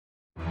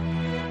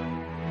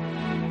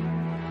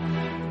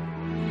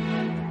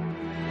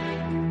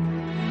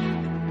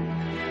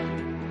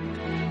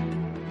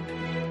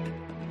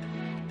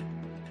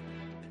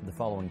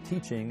following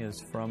teaching is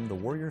from the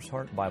Warrior's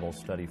Heart Bible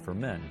Study for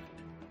Men.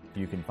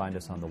 You can find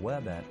us on the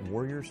web at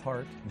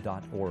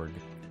warriorsheart.org.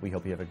 We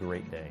hope you have a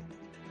great day.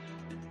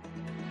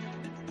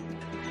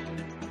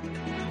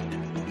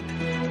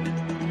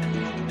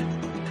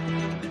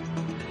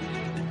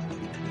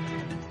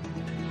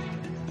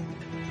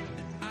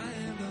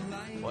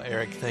 Well,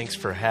 Eric, thanks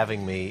for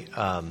having me.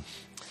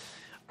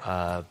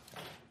 I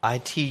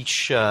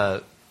teach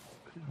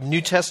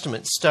New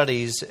Testament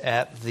studies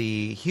at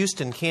the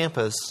Houston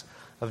campus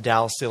of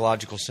Dallas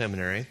Theological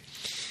Seminary.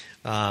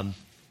 The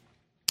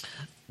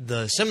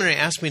seminary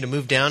asked me to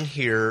move down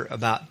here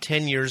about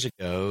 10 years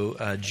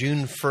ago.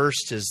 June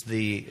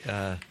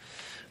 1st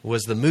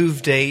was the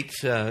move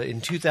date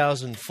in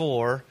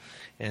 2004.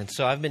 And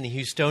so I've been a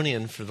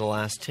Houstonian for the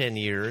last 10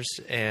 years,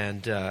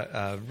 and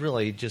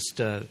really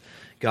just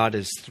God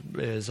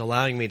is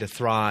allowing me to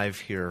thrive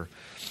here.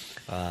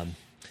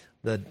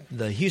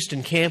 The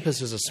Houston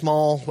campus is a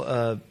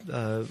small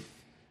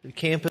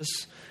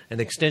campus, an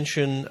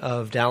extension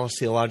of Dallas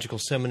Theological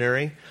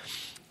Seminary,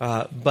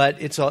 but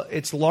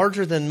it's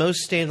larger than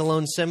most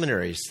standalone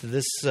seminaries.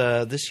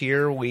 This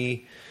year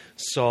we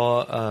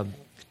saw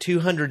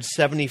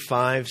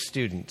 275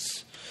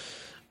 students,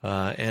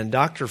 and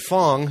Dr.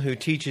 Fong, who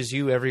teaches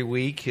you every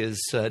week, is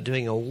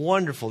doing a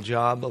wonderful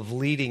job of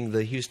leading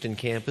the Houston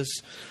campus.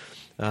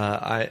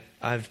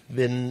 I've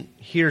been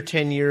here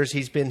 10 years.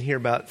 He's been here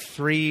about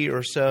 3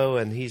 or so,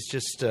 and he's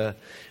just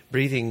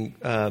breathing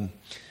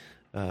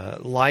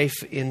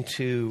life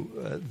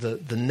into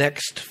the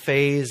next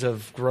phase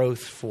of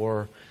growth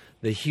for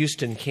the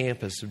Houston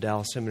campus of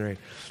Dallas Seminary.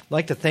 I'd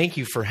like to thank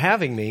you for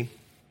having me.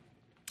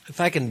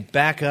 If I can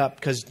back up,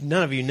 because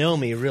none of you know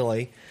me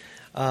really.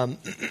 I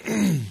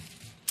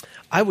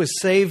was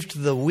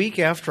saved the week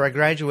after I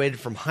graduated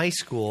from high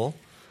school.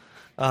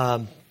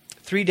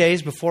 3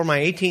 days before my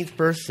 18th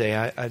birthday,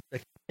 I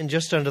came in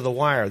just under the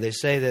wire. They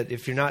say that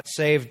if you're not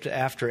saved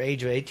after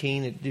age of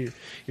 18,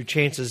 your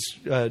chances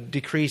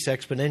decrease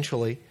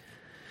exponentially.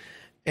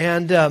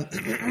 And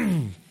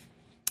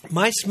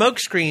my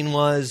smokescreen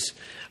was,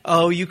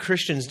 "Oh, you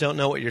Christians don't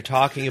know what you're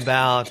talking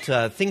about.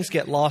 Things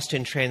get lost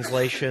in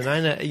translation.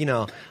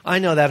 I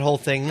know that whole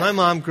thing. My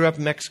mom grew up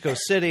in Mexico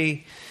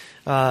City.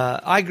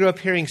 I grew up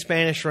hearing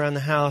Spanish around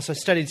the house. I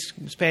studied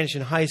Spanish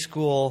in high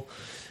school,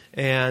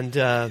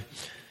 and."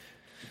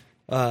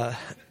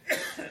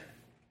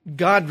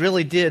 God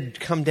really did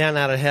come down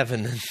out of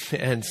heaven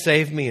and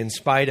save me in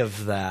spite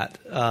of that.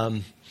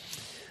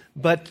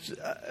 But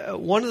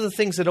one of the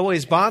things that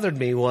always bothered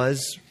me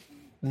was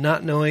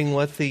not knowing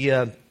what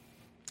the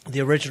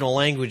original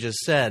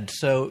languages said.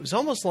 So it was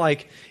almost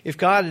like if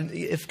God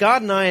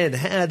and I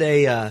had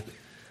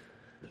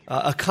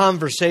a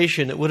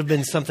conversation, it would have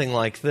been something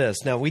like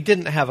this. Now, we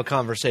didn't have a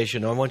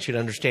conversation. I want you to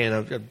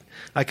understand.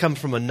 I come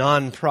from a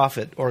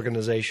non-profit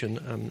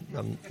organization.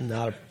 I'm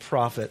not a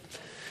prophet.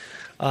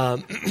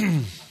 But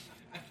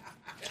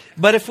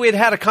if we had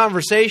had a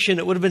conversation,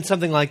 it would have been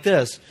something like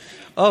this.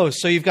 "Oh,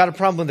 so you've got a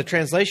problem with the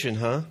translation,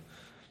 huh?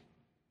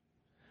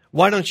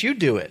 Why don't you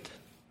do it?"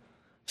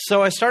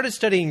 So I started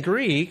studying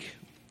Greek,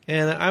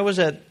 and I was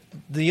at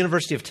the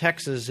University of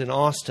Texas in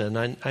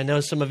Austin. I know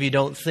some of you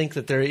don't think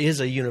that there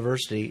is a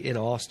university in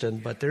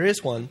Austin, but there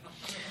is one.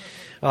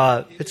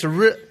 It's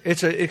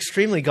an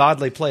extremely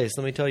godly place,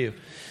 let me tell you.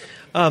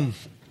 But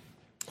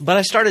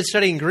I started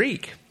studying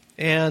Greek,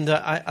 and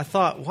I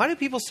thought, why do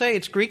people say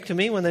it's Greek to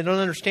me when they don't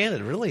understand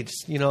it? Really,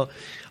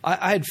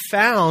 I had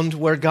found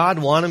where God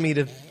wanted me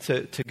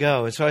to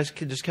go, and so I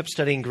just kept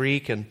studying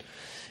Greek and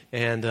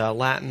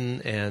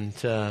Latin, and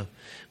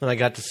when I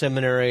got to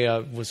seminary, I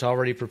was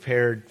already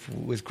prepared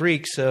with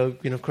Greek. So,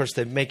 of course,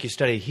 they make you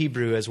study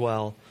Hebrew as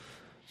well.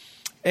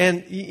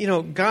 And,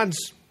 God's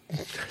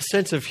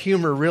sense of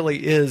humor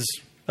really is,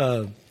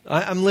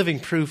 I'm living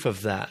proof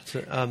of that.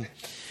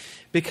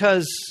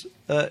 Because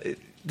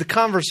the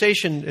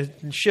conversation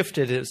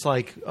shifted. It's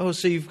like, "Oh,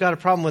 so you've got a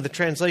problem with the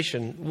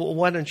translation. Well,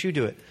 why don't you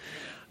do it?"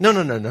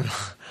 No.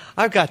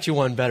 I've got you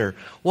one better.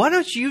 Why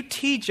don't you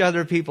teach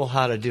other people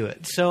how to do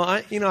it? So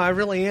I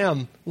really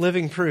am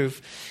living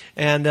proof.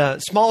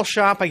 And small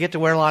shop, I get to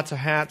wear lots of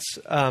hats.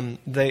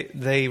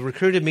 They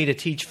recruited me to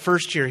teach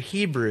first year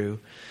Hebrew,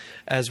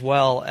 as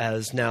well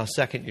as now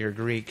second year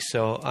Greek.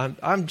 So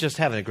I'm just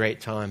having a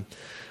great time.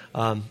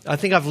 I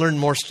think I've learned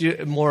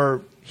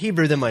more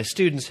Hebrew than my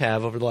students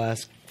have over the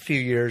last few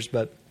years,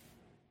 but.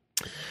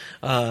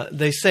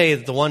 They say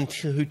that the one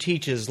who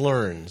teaches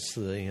learns.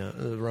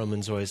 The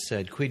Romans always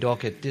said, "Qui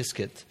docet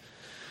discet."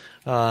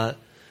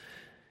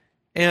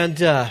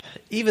 And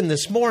even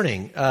this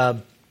morning,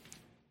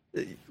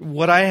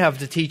 what I have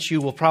to teach you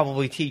will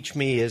probably teach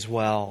me as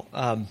well.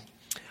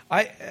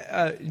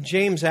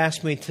 James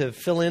asked me to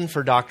fill in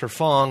for Dr.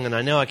 Fong, and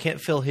I know I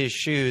can't fill his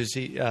shoes.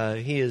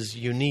 He is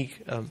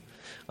unique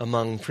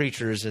among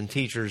preachers and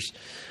teachers.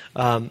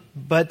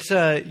 But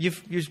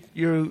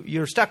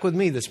you're stuck with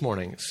me this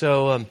morning.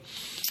 So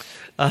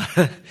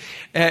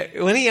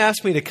when he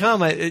asked me to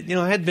come, I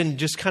had been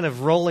just kind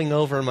of rolling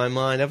over in my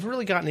mind. I've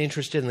really gotten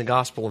interested in the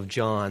Gospel of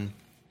John,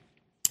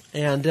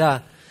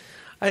 and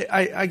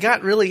I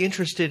got really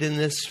interested in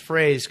this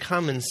phrase,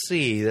 come and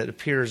see, that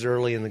appears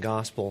early in the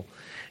gospel.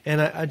 And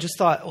I just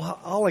thought, well,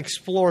 I'll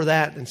explore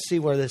that and see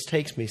where this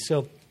takes me.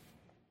 So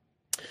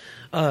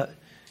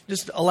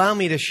just allow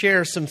me to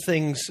share some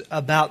things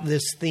about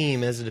this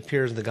theme as it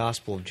appears in the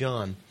Gospel of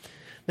John.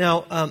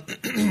 Now,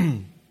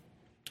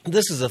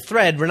 this is a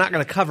thread. We're not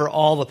going to cover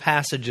all the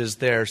passages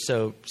there,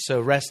 so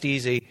rest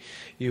easy.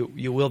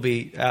 You will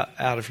be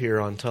out of here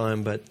on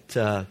time, but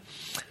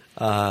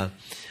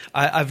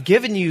I've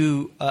given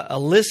you a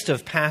list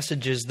of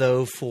passages,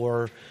 though,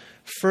 for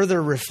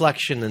further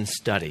reflection and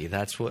study.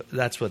 That's what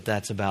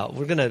that's about.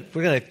 We're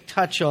gonna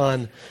touch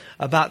on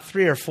about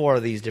 3 or 4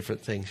 of these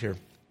different things here.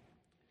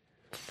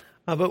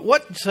 But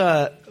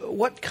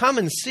what come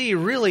and see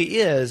really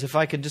is, if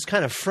I could just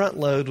kind of front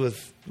load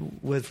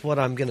with what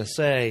I'm going to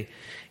say,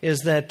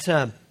 is that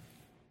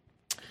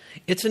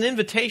it's an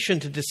invitation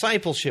to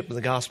discipleship in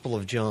the Gospel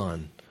of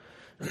John.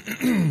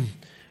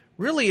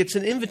 Really, it's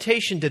an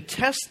invitation to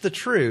test the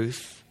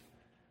truth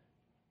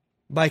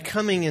by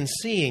coming and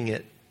seeing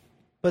it.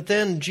 But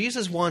then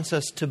Jesus wants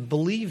us to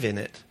believe in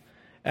it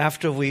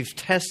after we've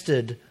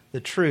tested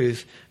the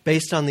truth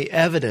based on the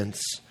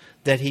evidence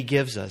that he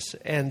gives us.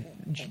 And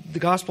the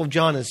Gospel of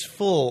John is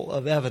full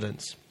of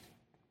evidence.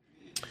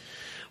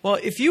 Well,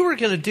 if you were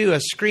going to do a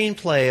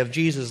screenplay of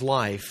Jesus'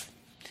 life,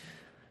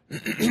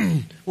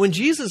 when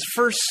Jesus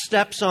first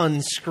steps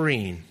on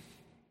screen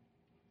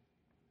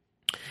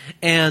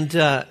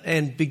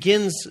and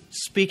begins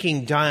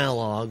speaking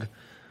dialogue,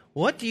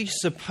 what do you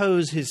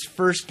suppose his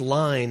first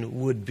line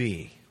would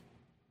be?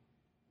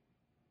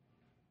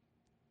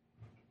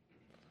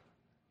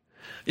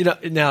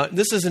 Now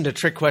this isn't a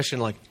trick question.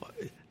 Like,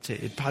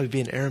 it'd probably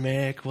be in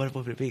Aramaic. What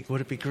would it be?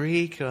 Would it be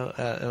Greek?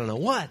 I don't know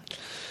what.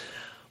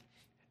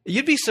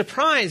 You'd be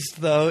surprised,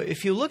 though,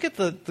 if you look at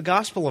the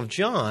Gospel of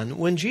John,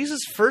 when Jesus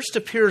first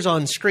appears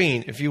on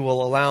screen, if you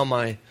will allow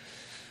my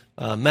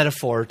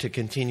metaphor to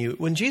continue.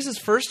 When Jesus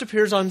first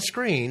appears on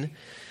screen,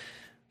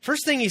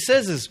 first thing he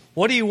says is,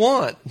 "What do you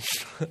want?"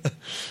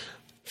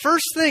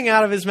 First thing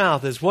out of his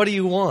mouth is, "What do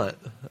you want?"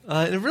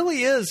 And it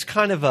really is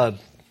kind of a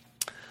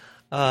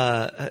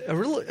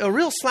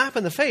real slap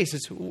in the face.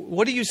 It's,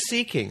 what are you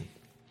seeking?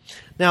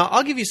 Now,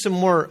 I'll give you some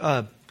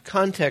more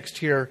context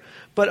here,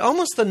 but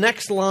almost the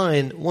next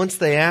line, once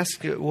they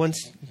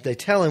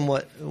tell him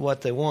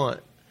what they want,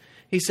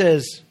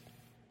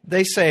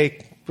 they say,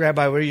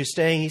 "Rabbi, where are you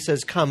staying?" He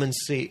says, "Come and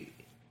see."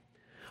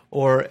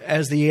 Or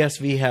as the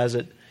ESV has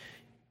it,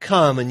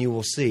 "Come and you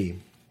will see."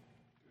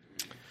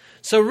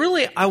 So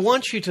really, I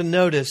want you to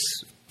notice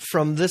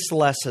from this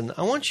lesson,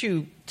 I want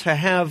you to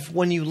have,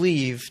 when you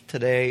leave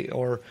today,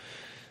 or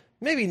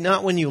maybe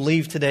not when you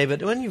leave today,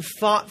 but when you've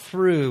thought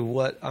through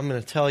what I'm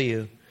going to tell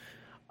you,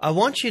 I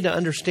want you to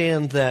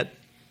understand that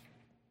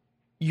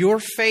your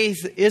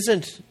faith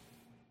isn't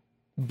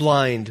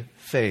blind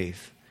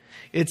faith.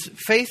 It's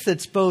faith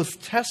that's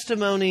both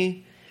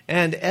testimony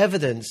and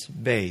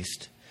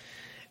evidence-based.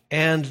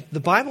 And the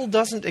Bible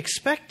doesn't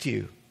expect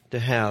you to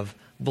have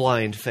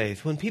blind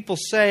faith. When people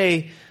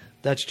say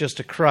that's just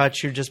a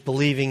crutch, you're just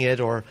believing it,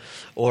 or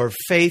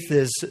faith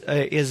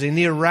is an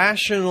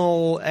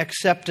irrational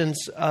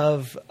acceptance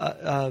of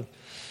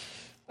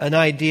an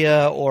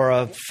idea or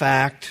a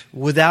fact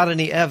without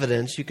any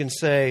evidence, you can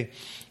say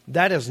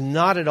that is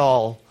not at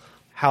all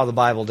how the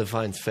Bible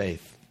defines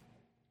faith.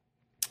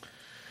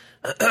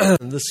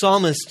 The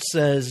psalmist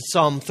says,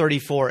 Psalm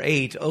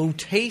 34:8, "Oh,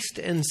 taste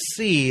and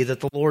see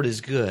that the Lord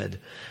is good.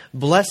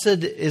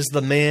 Blessed is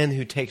the man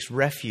who takes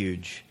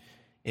refuge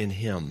in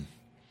him."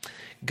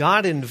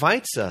 God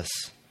invites us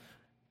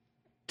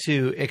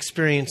to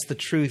experience the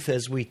truth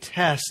as we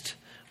test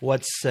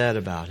what's said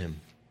about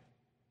him.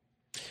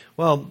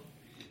 Well,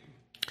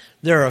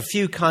 there are a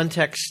few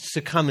contexts to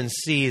come and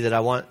see that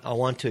I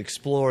want to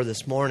explore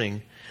this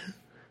morning.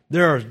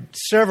 There are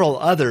several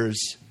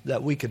others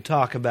that we could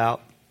talk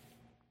about,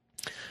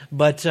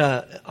 but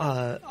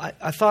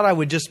I thought I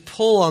would just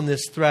pull on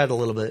this thread a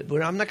little bit.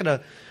 But I'm not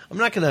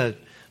gonna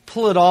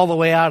pull it all the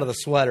way out of the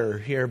sweater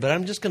here, but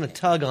I'm just going to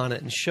tug on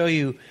it and show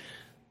you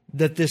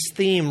that this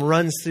theme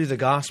runs through the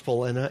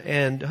gospel,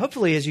 and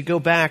hopefully as you go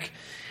back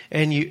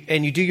and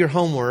you do your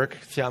homework.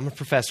 See, I'm a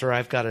professor.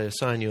 I've got to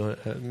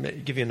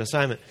give you an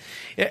assignment.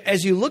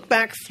 As you look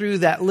back through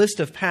that list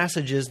of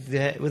passages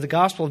with the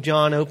Gospel of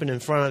John open in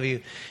front of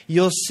you,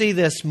 you'll see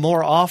this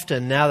more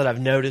often now that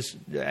I've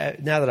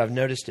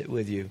noticed it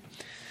with you.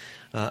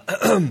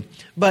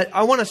 But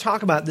I want to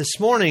talk about this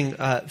morning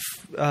 4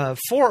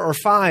 or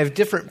 5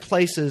 different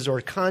places or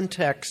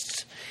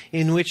contexts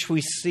in which we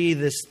see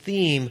this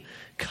theme,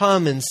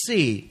 come and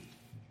see.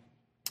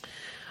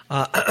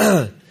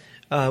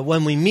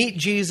 When we meet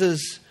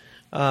Jesus,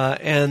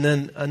 and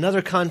then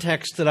another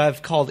context that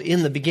I've called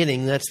in the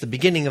beginning, that's the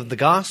beginning of the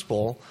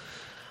gospel,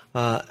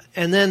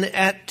 and then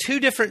at 2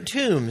 different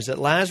tombs, at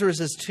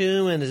Lazarus'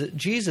 tomb and at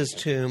Jesus'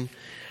 tomb,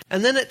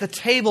 and then at the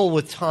table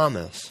with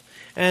Thomas.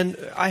 And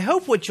I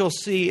hope what you'll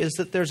see is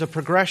that there's a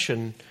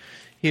progression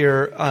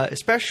here,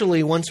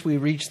 especially once we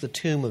reach the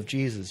tomb of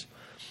Jesus.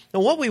 Now,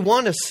 what we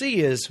want to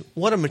see is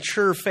what a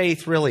mature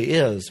faith really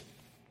is.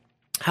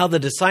 how the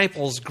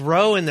disciples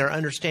grow in their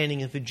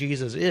understanding of who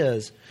Jesus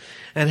is,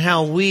 and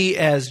how we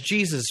as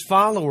Jesus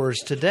followers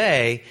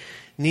today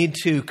need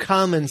to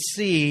come and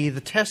see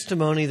the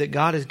testimony that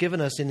God has given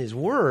us in His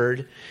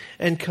Word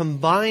and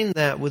combine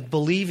that with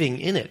believing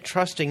in it,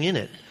 trusting in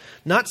it.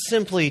 Not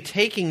simply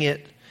taking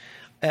it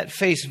at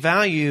face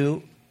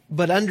value,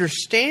 but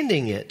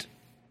understanding it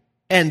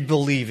and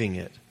believing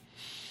it.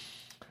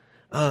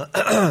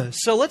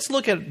 So let's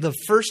look at the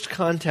first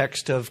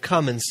context of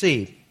come and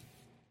see.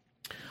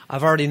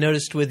 I've already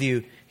noticed with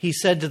you, He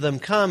said to them,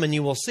 come and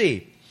you will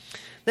see.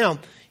 Now,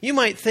 you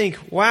might think,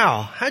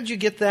 wow, how'd you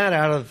get that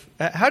out of,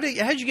 how'd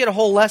you get a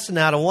whole lesson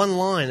out of one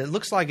line? It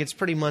looks like it's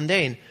pretty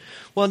mundane.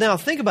 Well, now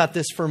think about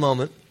this for a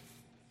moment.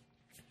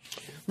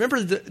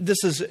 Remember,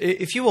 this is,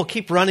 if you will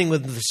keep running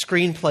with the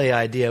screenplay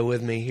idea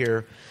with me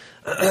here,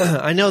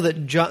 I know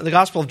that the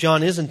Gospel of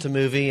John isn't a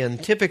movie,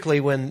 and typically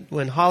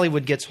when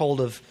Hollywood gets hold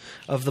of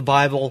the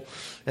Bible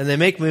and they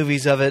make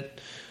movies of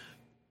it,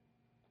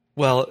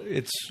 well,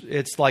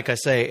 it's like I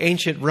say,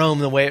 ancient Rome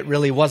the way it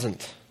really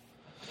wasn't.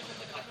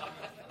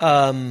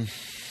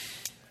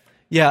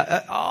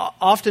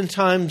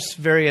 Oftentimes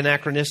very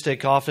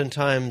anachronistic,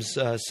 oftentimes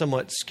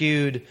somewhat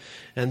skewed,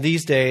 and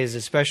these days,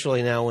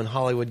 especially now when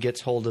Hollywood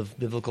gets hold of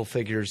biblical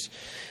figures,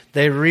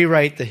 they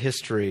rewrite the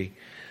history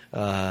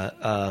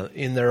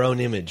in their own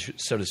image,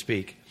 so to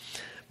speak.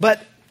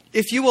 But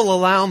if you will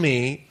allow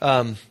me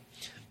a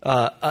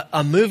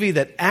movie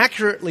that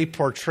accurately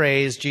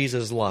portrays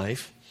Jesus'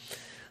 life,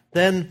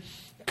 then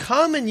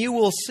come and you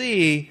will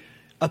see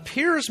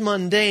appears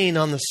mundane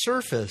on the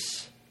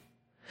surface,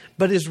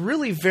 but is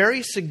really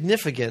very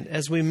significant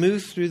as we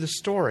move through the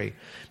story.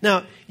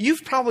 Now,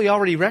 you've probably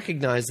already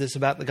recognized this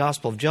about the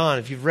Gospel of John.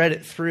 If you've read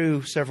it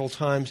through several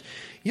times,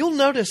 you'll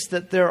notice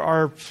that there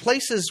are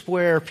places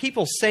where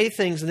people say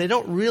things and they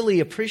don't really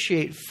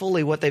appreciate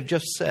fully what they've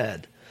just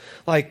said.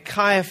 Like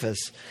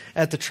Caiaphas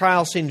at the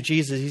trial scene of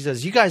Jesus, he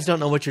says, you guys don't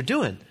know what you're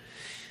doing.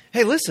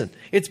 Hey, listen,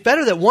 it's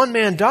better that one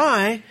man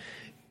die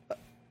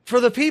for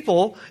the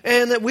people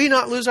and that we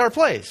not lose our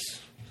place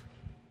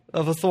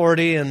of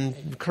authority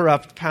and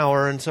corrupt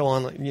power and so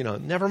on. You know,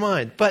 never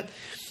mind. But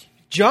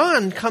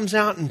John comes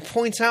out and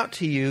points out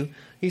to you,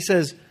 he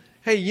says,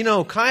 hey, you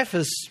know,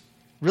 Caiaphas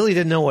really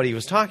didn't know what he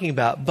was talking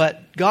about,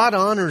 but God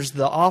honors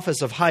the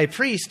office of high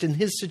priest in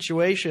his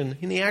situation,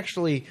 and he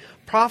actually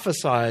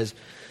prophesies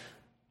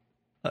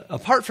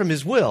apart from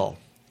his will.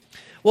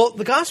 Well,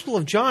 the Gospel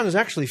of John is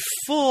actually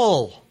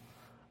full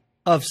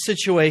of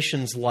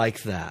situations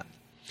like that.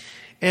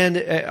 And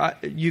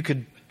you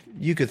could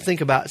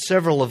think about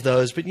several of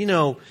those, but you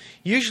know,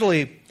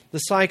 usually the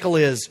cycle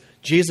is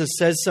Jesus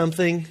says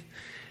something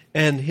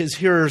and his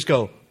hearers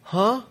go,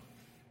 huh?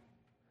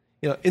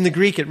 You know, in the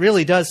Greek it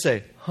really does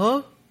say,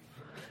 huh?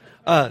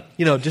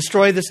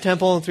 Destroy this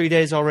temple in 3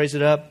 days, I'll raise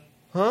it up.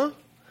 Huh?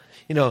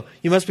 You know,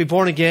 you must be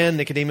born again,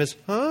 Nicodemus.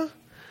 Huh?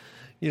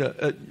 You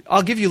know,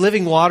 I'll give you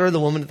living water, the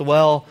woman at the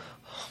well.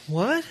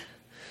 What?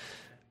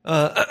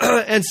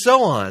 And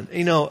so on.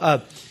 You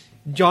know,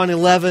 John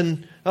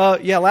 11,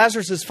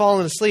 Lazarus has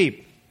fallen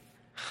asleep.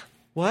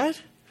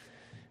 What?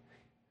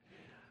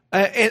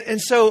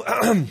 And so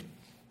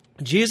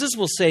Jesus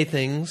will say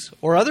things,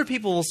 or other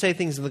people will say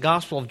things in the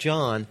Gospel of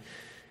John,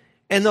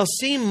 and they'll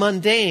seem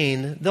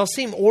mundane, they'll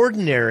seem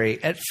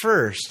ordinary at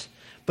first,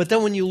 but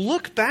then when you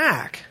look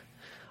back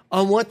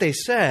on what they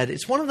said,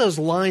 it's one of those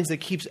lines that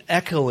keeps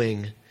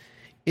echoing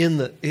in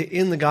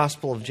the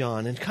Gospel of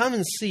John. And come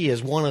and see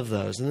is one of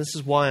those, and this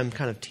is why I'm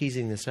kind of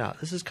teasing this out.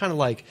 This is kind of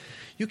like,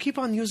 you keep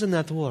on using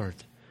that word.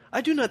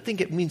 I do not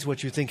think it means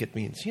what you think it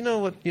means. You know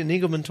what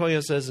Inigo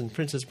Montoya says in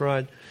Princess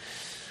Bride?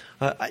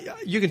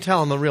 You can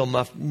tell I'm a real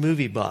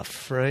movie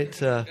buff,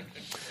 right?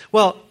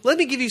 Well, let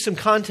me give you some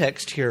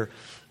context here.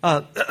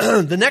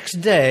 The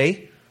next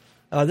day,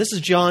 this is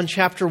John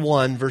chapter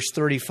 1, verse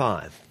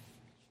 35.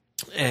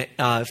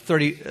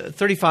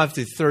 35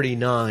 through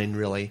 39,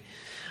 really.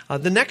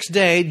 The next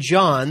day,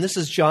 John, this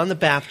is John the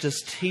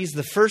Baptist. He's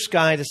the first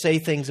guy to say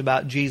things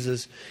about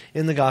Jesus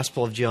in the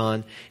Gospel of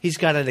John. He's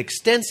got an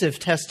extensive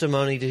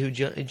testimony to who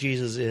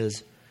Jesus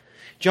is.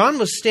 John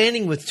was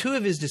standing with two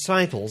of his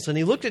disciples, and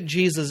he looked at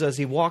Jesus as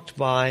he walked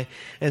by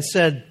and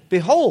said,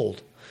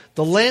 "Behold,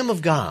 the Lamb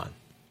of God."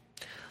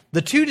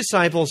 The two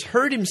disciples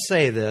heard him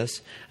say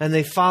this, and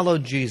they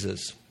followed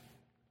Jesus.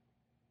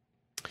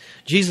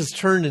 Jesus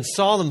turned and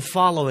saw them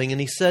following, and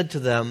he said to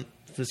them,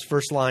 this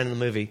first line in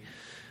the movie,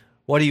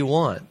 "What do you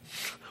want?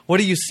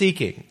 What are you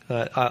seeking?"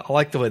 I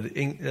like the way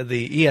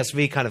the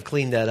ESV kind of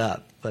cleaned that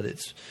up, but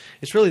it's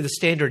really the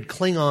standard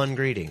Klingon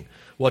greeting.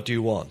 What do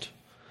you want?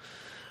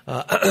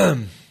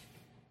 You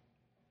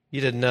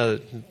didn't know.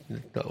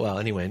 Well,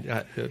 anyway,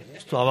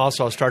 I'm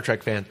also a Star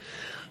Trek fan.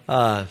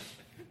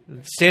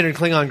 Standard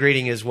Klingon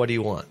greeting is, what do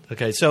you want?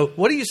 Okay, so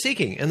what are you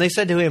seeking? And they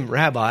said to him,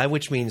 "Rabbi,"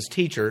 which means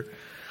teacher,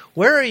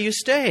 "where are you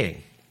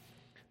staying?"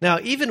 Now,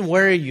 even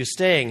where are you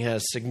staying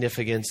has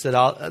significance that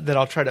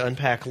I'll try to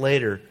unpack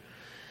later.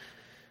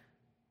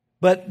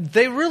 But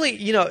they really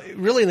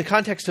in the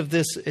context of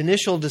this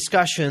initial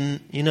discussion,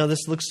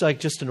 this looks like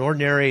just an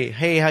ordinary,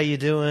 "Hey, how you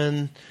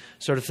doing?"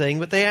 sort of thing.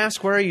 But they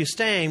ask, where are you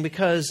staying?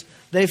 Because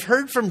they've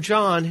heard from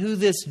John who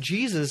this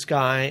Jesus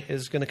guy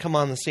is going to come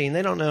on the scene.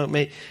 They don't know.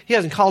 He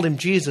hasn't called him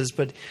Jesus,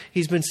 but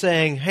he's been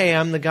saying, hey,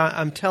 I'm the guy.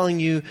 I'm telling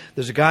you,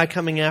 there's a guy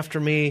coming after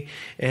me,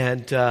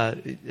 and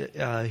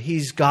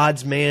he's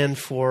God's man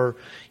for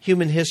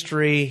human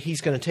history.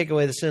 He's going to take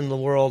away the sin of the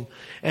world.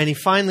 And he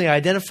finally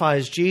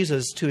identifies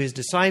Jesus to his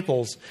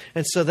disciples.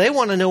 And so they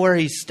want to know where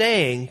he's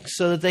staying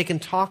so that they can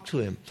talk to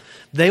him.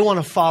 They want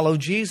to follow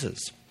Jesus.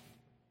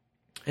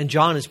 And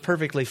John is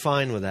perfectly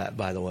fine with that,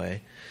 by the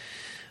way.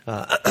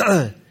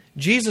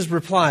 Jesus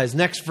replies,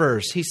 next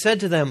verse, he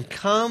said to them,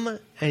 come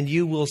and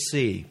you will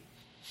see.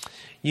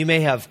 You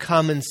may have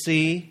come and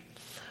see.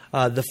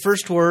 The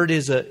first word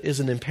is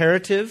an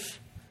imperative.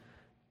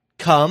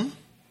 Come,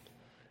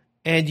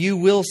 and you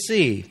will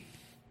see.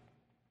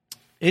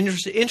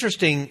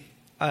 Interesting.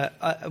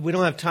 We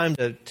don't have time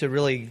to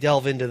really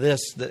delve into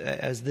this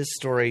as this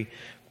story,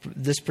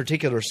 this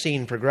particular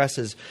scene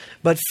progresses.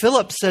 But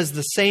Philip says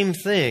the same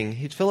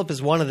thing. Philip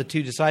is one of the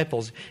two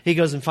disciples. He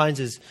goes and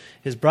finds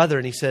his brother,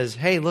 and he says,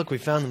 hey, look, we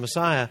found the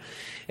Messiah.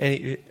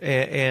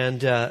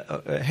 And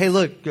hey,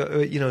 look,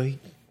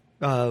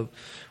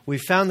 we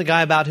found the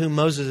guy about whom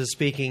Moses is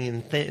speaking.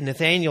 And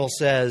Nathanael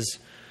says,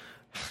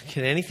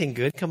 can anything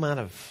good come out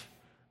of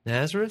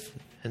Nazareth?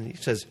 And he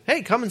says,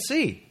 hey, come and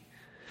see.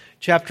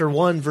 Chapter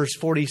 1, verse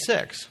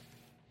 46.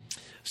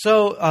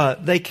 So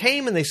they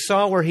came and they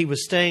saw where he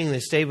was staying. And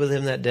they stayed with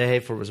him that day,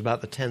 for it was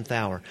about the 10th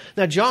hour.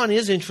 Now, John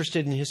is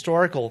interested in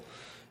historical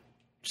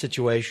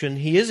situation.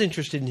 He is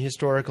interested in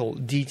historical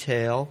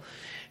detail.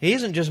 He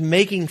isn't just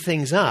making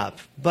things up.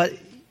 But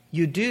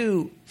you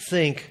do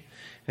think,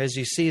 as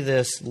you see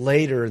this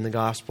later in the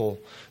gospel,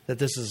 that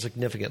this is a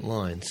significant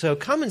line. So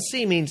come and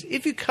see means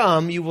if you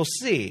come, you will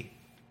see.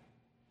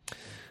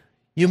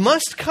 You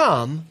must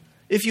come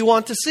if you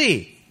want to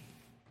see.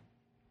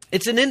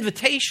 It's an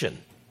invitation.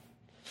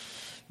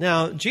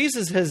 Now,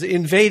 Jesus has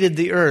invaded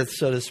the earth,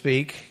 so to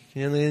speak,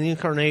 in the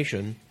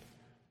incarnation.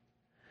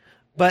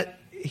 But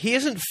he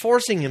isn't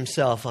forcing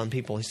himself on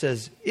people. He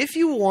says, if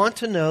you want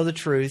to know the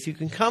truth, you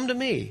can come to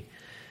me,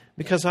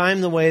 because I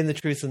am the way and the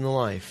truth and the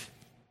life.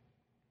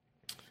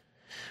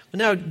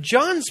 Now,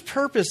 John's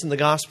purpose in the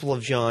Gospel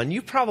of John,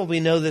 you probably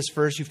know this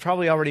verse. You've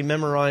probably already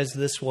memorized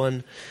this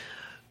one.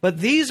 But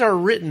these are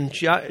written,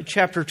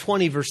 chapter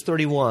 20, verse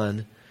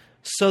 31,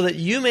 so that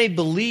you may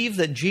believe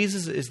that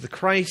Jesus is the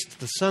Christ,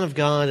 the Son of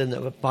God, and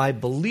that by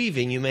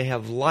believing you may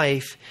have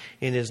life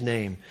in his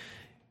name.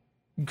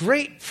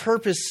 Great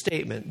purpose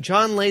statement.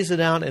 John lays it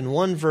out in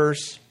one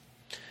verse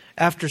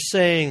after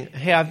saying,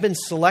 hey, I've been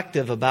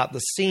selective about the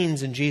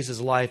scenes in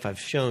Jesus' life I've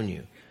shown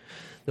you.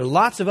 There are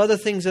lots of other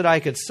things that I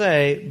could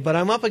say, but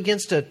I'm up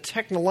against a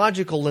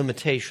technological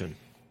limitation.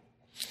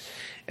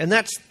 And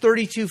that's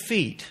 32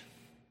 feet.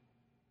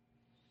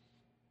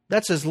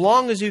 That's as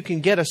long as you can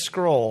get a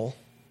scroll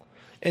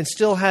and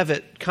still have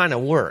it kind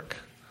of work.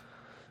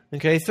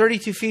 Okay,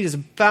 32 feet is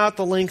about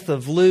the length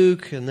of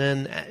Luke, and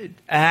then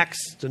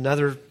Acts,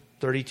 another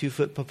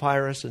 32-foot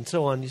papyrus, and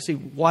so on. You see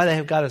why they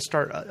have got to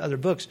start other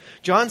books.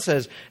 John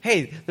says,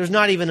 hey, there's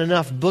not even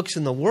enough books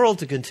in the world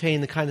to contain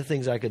the kind of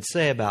things I could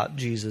say about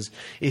Jesus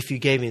if you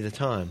gave me the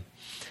time.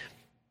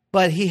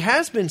 But he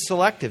has been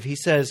selective. He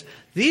says,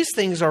 these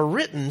things are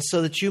written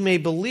so that you may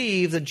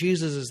believe that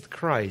Jesus is the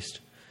Christ,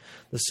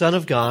 the Son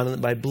of God, and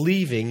that by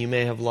believing you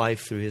may have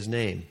life through his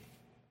name.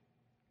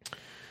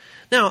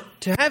 Now,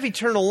 to have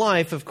eternal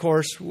life, of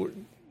course,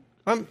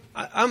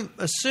 I'm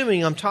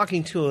assuming I'm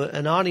talking to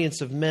an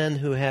audience of men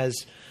who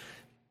has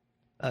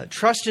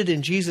trusted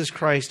in Jesus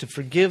Christ to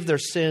forgive their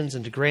sins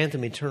and to grant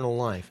them eternal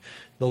life,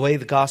 the way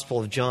the Gospel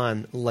of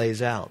John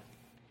lays out.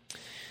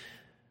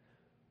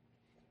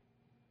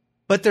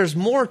 But there's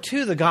more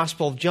to the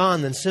Gospel of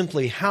John than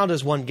simply how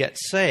does one get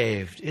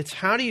saved. It's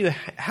how do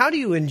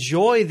you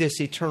enjoy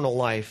this eternal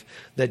life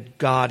that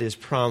God is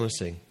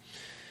promising.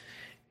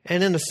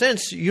 And in a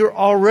sense, you're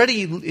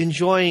already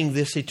enjoying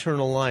this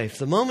eternal life.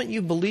 The moment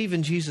you believe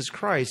in Jesus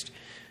Christ,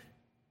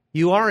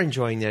 you are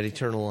enjoying that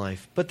eternal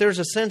life. But there's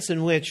a sense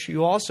in which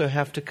you also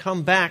have to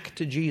come back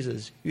to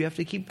Jesus. You have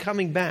to keep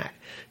coming back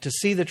to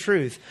see the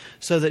truth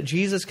so that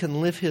Jesus can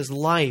live his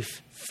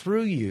life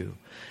through you.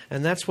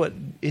 And that's what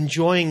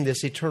enjoying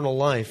this eternal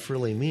life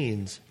really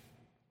means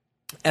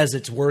as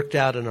it's worked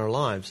out in our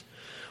lives.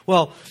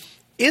 Well,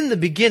 in the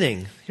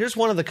beginning, here's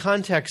one of the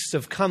contexts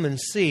of come and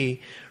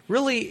see.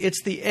 Really,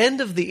 it's the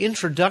end of the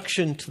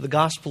introduction to the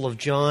Gospel of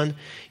John.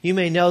 You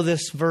may know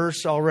this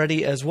verse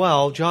already as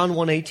well. John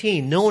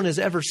 1:18, no one has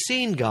ever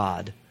seen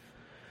God.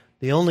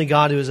 The only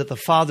God who is at the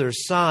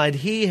Father's side,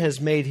 he has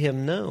made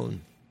him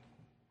known.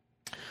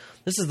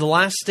 This is the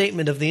last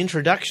statement of the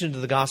introduction to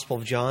the Gospel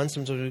of John.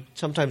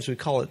 Sometimes we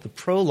call it the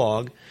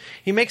prologue.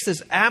 He makes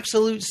this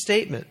absolute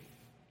statement.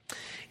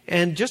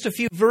 And just a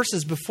few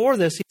verses before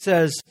this, he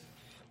says,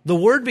 the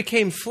Word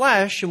became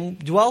flesh and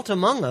dwelt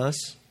among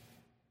us,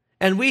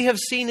 and we have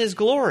seen his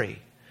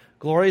glory.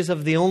 Glories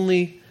of the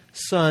only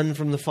Son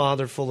from the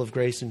Father, full of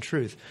grace and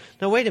truth.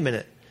 Now, wait a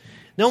minute.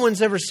 No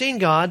one's ever seen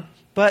God,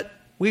 but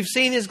we've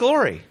seen his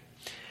glory.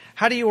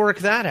 How do you work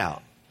that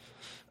out?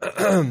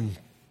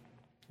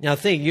 Now,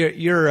 think you're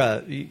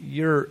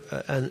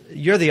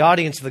the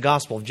audience of the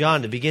Gospel of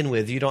John to begin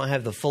with. You don't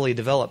have the fully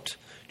developed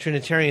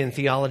Trinitarian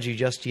theology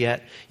just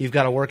yet. You've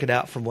got to work it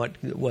out from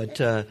what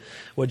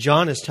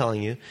John is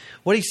telling you.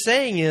 What he's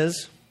saying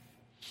is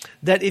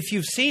that if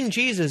you've seen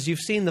Jesus, you've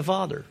seen the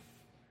Father.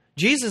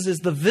 Jesus is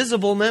the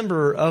visible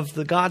member of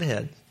the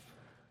Godhead.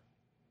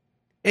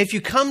 If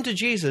you come to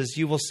Jesus,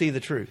 you will see the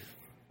truth.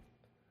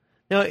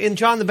 Now, in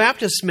John the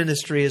Baptist's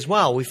ministry as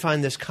well, we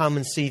find this come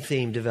and see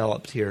theme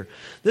developed here.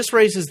 This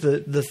raises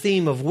the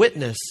theme of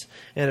witness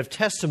and of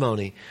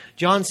testimony.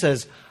 John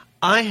says,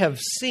 I have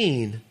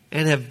seen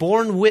and have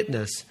borne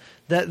witness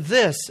that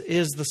this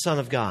is the Son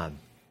of God.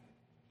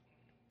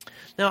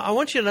 Now, I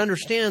want you to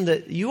understand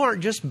that you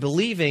aren't just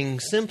believing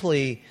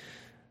simply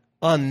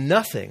on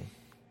nothing.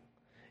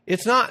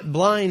 It's not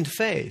blind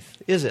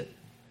faith, is it?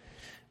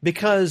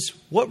 Because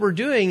what we're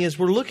doing is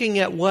we're looking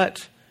at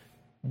what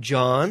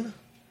John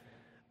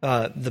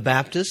the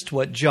Baptist,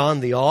 what John,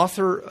 the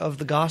author of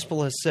the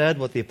gospel, has said,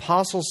 what the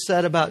apostles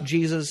said about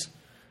Jesus.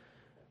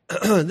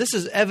 This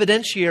is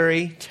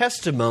evidentiary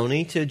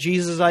testimony to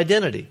Jesus'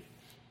 identity.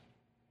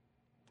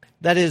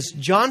 That is,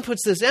 John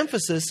puts this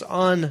emphasis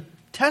on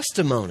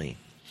testimony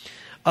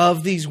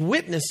of these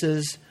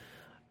witnesses,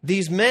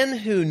 these men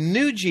who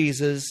knew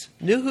Jesus,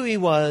 knew who he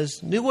was,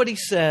 knew what he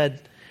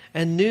said,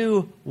 and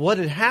knew what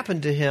had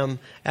happened to him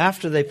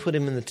after they put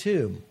him in the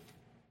tomb.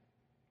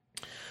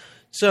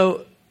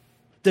 So,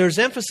 there's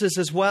emphasis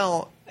as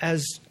well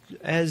as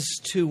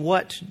to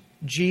what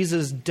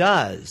Jesus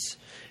does.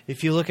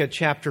 If you look at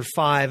chapter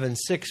 5 and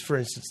 6, for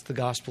instance, the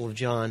Gospel of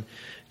John,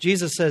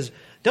 Jesus says,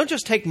 don't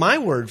just take my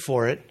word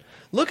for it.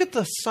 Look at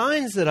the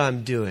signs that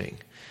I'm doing.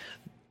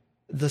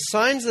 The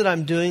signs that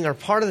I'm doing are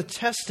part of the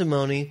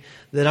testimony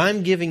that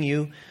I'm giving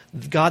you.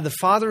 God the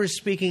Father is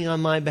speaking on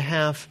my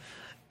behalf,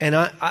 and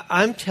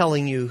I'm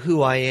telling you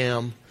who I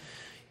am.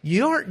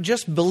 You aren't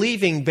just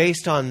believing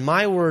based on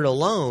my word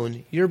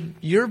alone.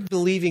 You're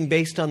believing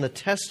based on the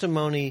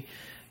testimony,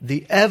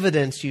 the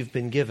evidence you've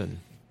been given.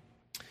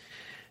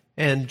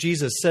 And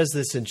Jesus says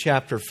this in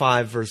chapter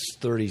 5, verse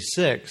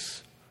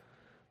 36.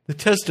 The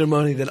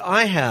testimony that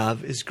I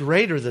have is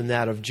greater than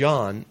that of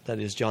John, that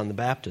is John the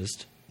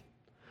Baptist.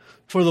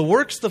 For the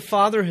works the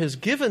Father has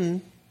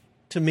given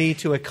to me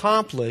to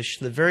accomplish,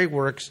 the very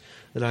works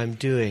that I'm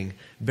doing,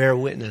 bear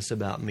witness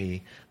about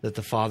me, that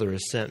the Father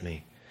has sent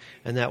me.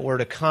 And that word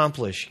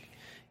accomplish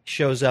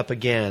shows up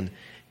again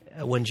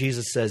when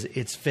Jesus says,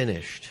 it's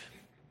finished.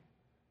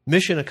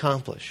 Mission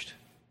accomplished.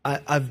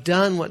 I've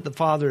done what the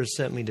Father has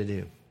sent me to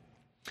do.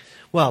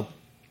 Well,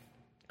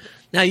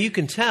 now you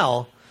can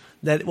tell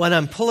that when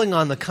I'm pulling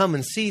on the come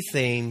and see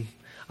theme,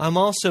 I'm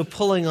also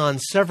pulling on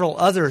several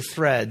other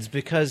threads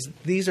because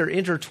these are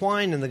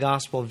intertwined in the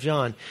Gospel of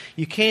John.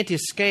 You can't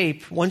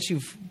escape, once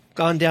you've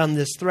gone down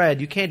this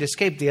thread, you can't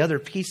escape the other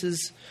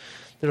pieces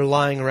that are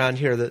lying around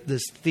here,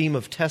 this theme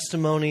of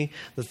testimony,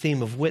 the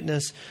theme of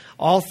witness,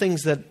 all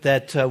things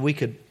that we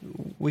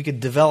could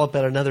develop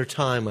at another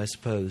time, I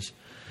suppose.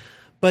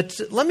 But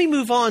let me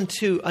move on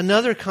to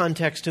another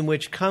context in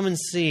which come and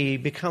see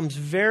becomes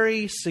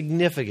very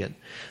significant.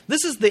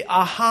 This is the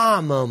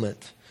aha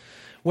moment,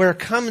 where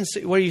come and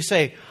see, where you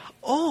say,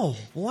 "Oh,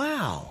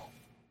 wow,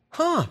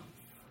 huh?"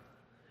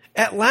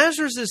 At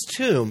Lazarus'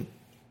 tomb,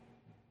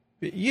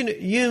 let me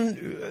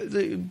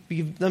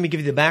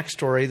give you the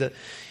backstory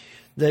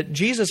that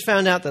Jesus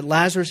found out that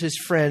Lazarus, his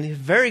friend, his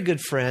very good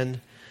friend,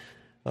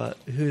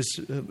 who's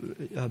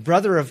a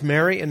brother of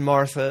Mary and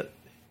Martha,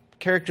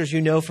 characters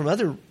you know from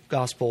other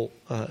gospel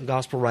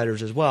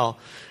writers as well,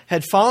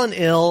 had fallen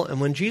ill.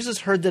 And when Jesus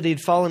heard that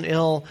he'd fallen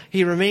ill,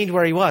 he remained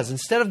where he was.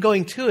 Instead of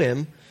going to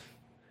him,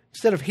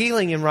 instead of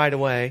healing him right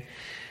away,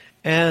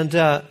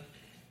 and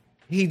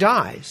he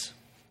dies.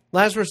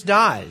 Lazarus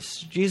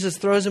dies. Jesus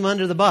throws him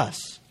under the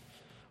bus.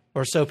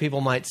 Or so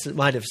people might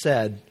have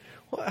said.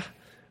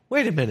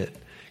 Wait a minute.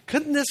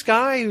 Couldn't this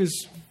guy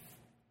who's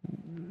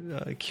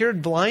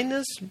cured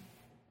blindness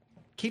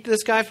keep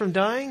this guy from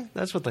dying?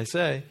 That's what they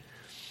say.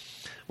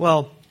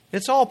 Well,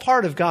 it's all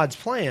part of God's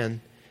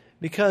plan,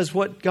 because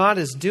what God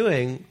is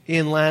doing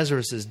in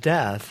Lazarus'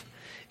 death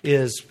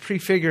is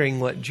prefiguring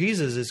what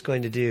Jesus is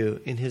going to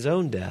do in his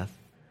own death.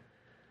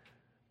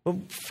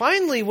 But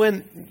finally,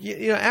 when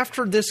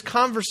after this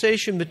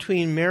conversation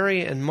between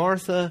Mary and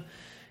Martha,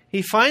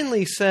 he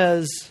finally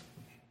says,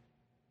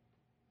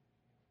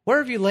 "Where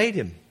have you laid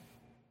him?"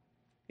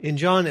 In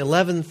John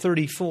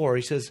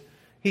 11:34,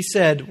 he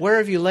said, "Where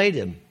have you laid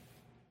him?"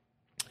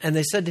 And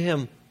they said to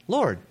him,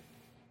 "Lord,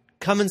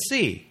 come and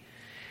see."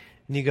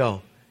 And you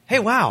go, "Hey,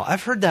 wow,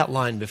 I've heard that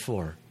line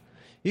before."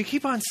 You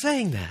keep on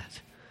saying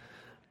that.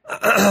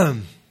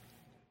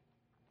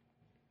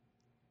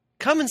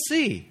 Come and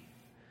see.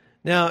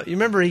 Now, you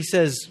remember he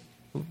says,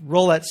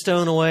 roll that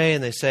stone away,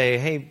 and they say,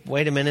 "Hey,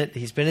 wait a minute,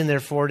 he's been in there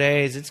 4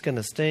 days, it's going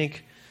to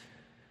stink."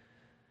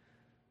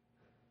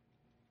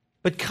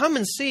 But come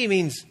and see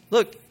means,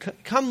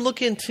 look, come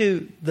look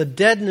into the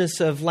deadness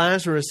of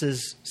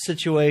Lazarus'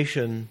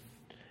 situation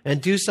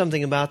and do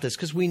something about this,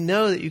 because we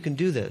know that you can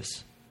do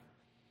this.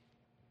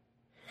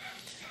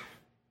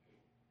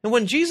 And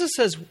when Jesus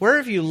says, "Where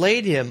have you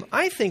laid him?"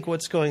 I think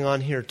what's going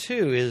on here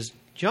too is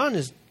John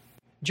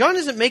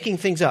isn't making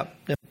things up.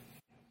 Now,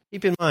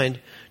 keep in mind,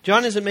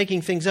 John isn't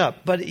making things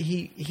up, but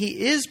he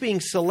is being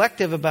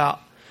selective about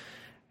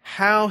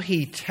how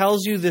he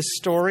tells you this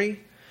story.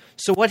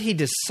 So what he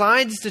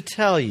decides to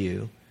tell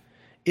you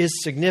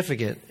is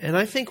significant. And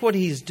I think what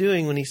he's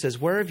doing when he says,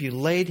 "Where have you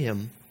laid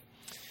him?"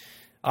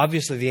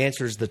 Obviously the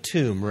answer is the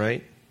tomb,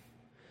 right?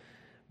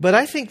 But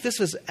I think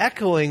this is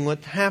echoing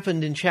what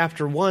happened in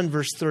chapter 1,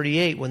 verse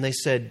 38, when they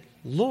said,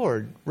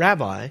 "Lord,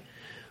 Rabbi,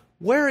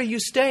 where are you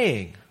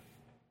staying?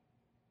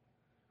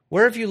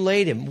 Where have you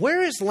laid him?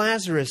 Where is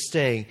Lazarus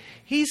staying?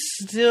 He's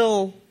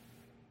still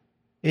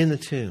in the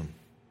tomb."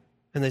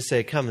 And they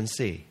say, "Come and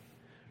see."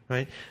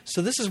 Right?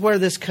 So this is where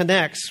this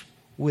connects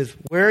with,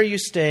 "Where are you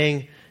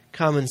staying?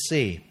 Come and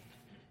see."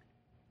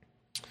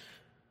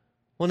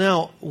 Well,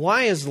 now,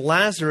 why is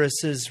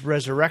Lazarus'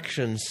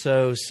 resurrection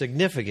so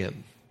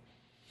significant?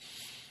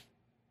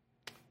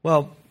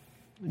 Well,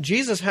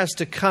 Jesus has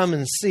to come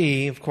and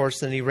see, of course,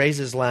 then he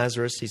raises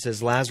Lazarus. He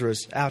says,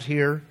 "Lazarus, out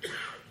here."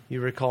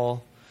 You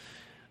recall,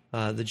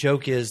 the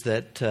joke is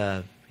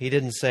that he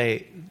didn't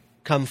say,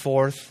 "Come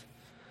forth,"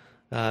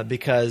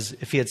 because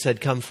if he had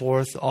said, "Come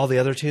forth," all the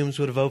other tombs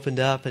would have opened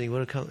up and he would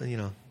have come,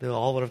 they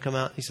all would have come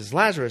out. He says,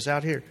 "Lazarus,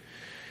 out here."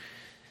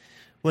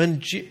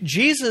 When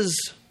Jesus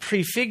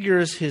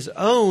prefigures his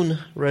own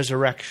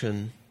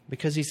resurrection,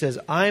 because he says,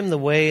 "I'm the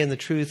way and the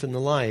truth and the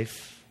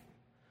life.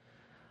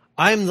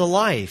 I'm the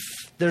life.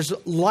 There's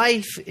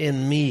life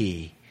in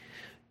me."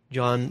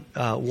 John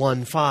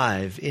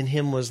 1:5, "In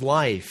him was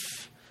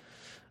life,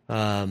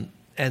 and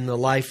the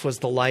life was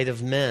the light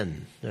of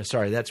men."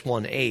 Sorry, that's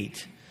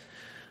 1:8.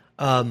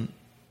 And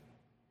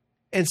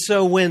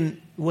so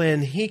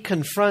when he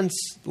confronts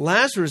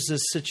Lazarus'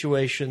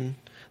 situation,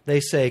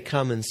 they say,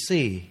 "Come and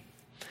see."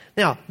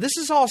 Now, this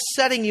is all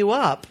setting you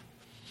up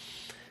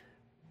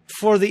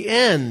for the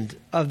end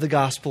of the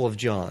Gospel of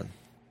John.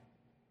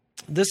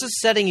 This is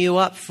setting you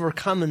up for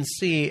come and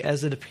see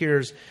as it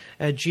appears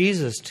at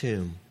Jesus'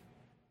 tomb.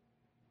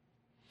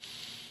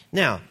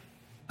 Now,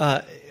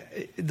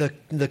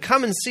 the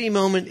come and see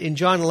moment in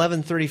John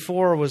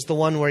 11:34 was the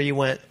one where you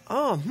went,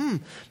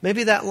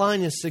 maybe that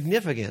line is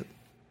significant.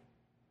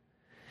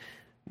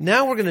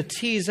 Now we're going to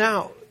tease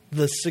out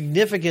the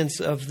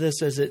significance of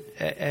this as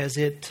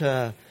it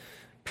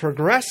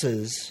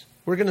progresses.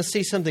 We're going to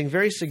see something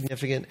very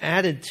significant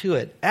added to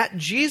it at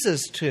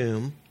Jesus'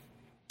 tomb.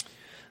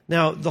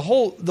 Now, the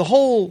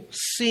whole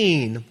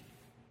scene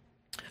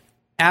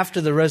after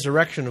the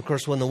resurrection, of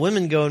course, when the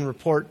women go and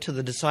report to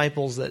the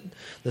disciples that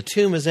the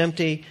tomb is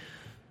empty,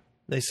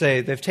 they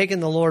say, "They've taken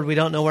the Lord, we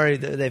don't know where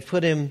they've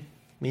put him,"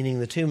 meaning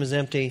the tomb is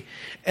empty,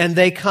 and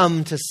they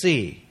come to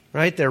see,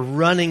 right? They're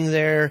running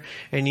there,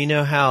 and you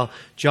know how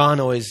John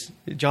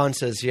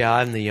says, "Yeah,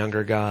 I'm the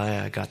younger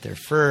guy, I got there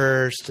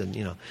first," and,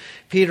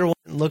 Peter went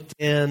and looked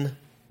in.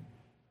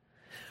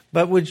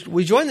 But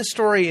we join the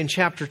story in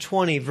chapter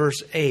 20,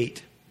 verse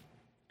 8.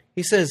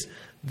 He says,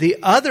 "The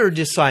other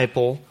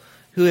disciple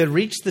who had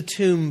reached the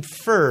tomb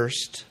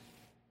first."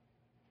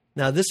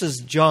 Now, this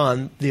is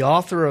John, the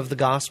author of the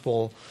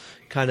gospel,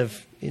 kind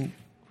of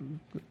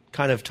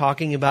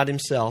talking about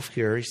himself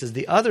here. He says,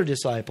 "The other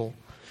disciple."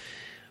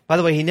 By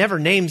the way, he never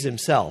names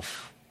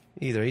himself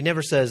either. He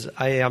never says,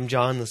 "I am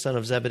John, the son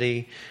of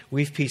Zebedee."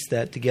 We've pieced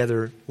that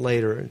together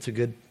later. It's a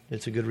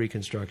good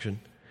reconstruction.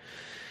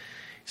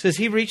 He says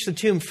he reached the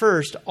tomb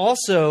first.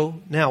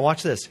 Also, now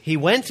watch this. He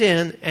went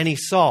in and he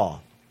saw.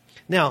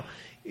 Now,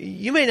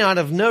 you may not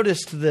have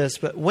noticed this,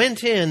 but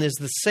 "went in" is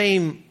the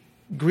same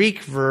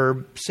Greek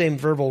verb, same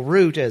verbal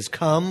root as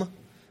come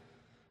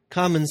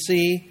and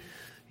see.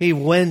 He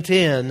went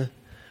in.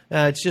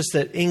 It's just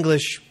that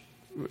English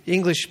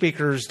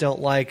speakers don't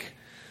like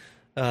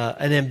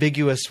an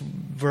ambiguous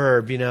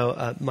verb.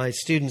 My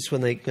students, when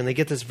they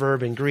get this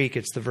verb in Greek,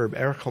 it's the verb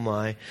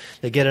erchomai.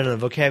 They get it on a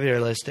vocabulary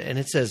list, and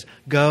it says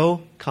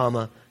go,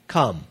 comma,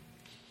 come.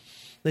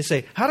 They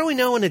say, "How do we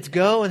know when it's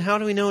go and how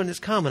do we know when it's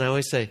come?" And I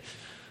always say,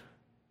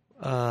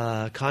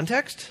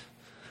 context.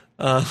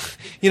 The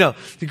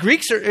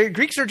Greeks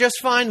are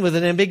just fine with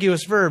an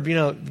ambiguous verb.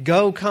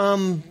 Go,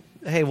 come,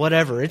 hey,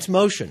 whatever. It's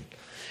motion.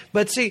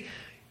 But see,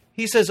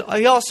 he says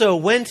he also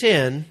went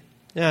in.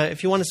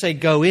 If you want to say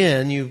go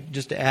in, you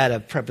just add a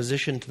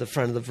preposition to the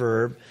front of the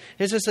verb.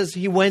 It just says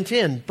he went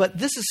in. But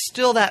this is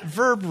still that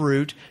verb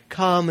root,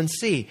 come and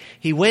see.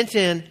 He went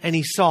in and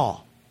he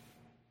saw.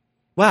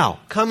 Wow,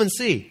 come and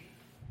see.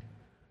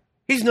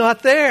 He's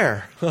not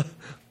there.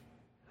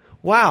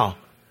 Wow.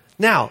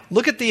 Now,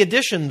 look at the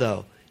addition,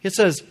 though. It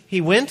says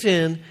he went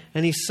in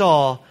and he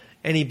saw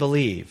and he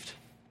believed.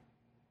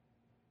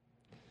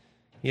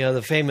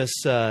 The famous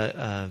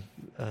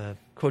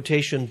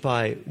quotation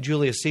by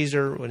Julius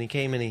Caesar when he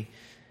came and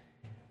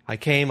I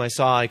came, I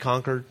saw, I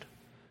conquered.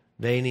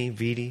 Veni,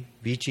 vidi,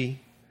 vici.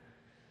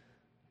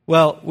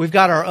 Well, we've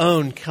got our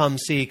own come,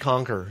 see,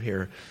 conquer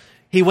here.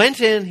 He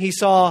went in, he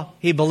saw,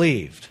 he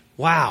believed.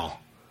 Wow.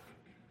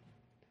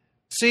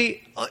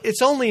 See,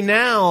 it's only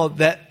now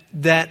that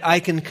that I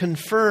can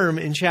confirm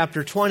in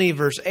chapter 20,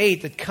 verse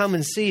 8, that come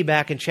and see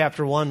back in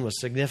chapter 1 was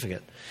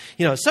significant.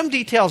 Some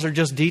details are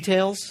just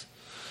details,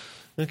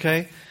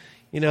 okay?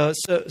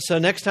 So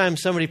next time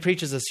somebody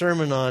preaches a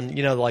sermon on,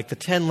 like the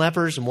 10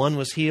 lepers and one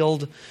was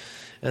healed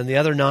and the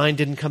other 9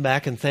 didn't come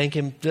back and thank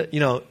him,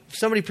 if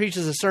somebody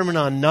preaches a sermon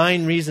on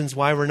 9 reasons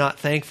why we're not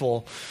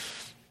thankful,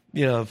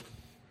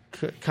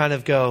 kind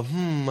of go,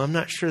 I'm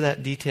not sure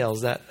that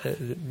details that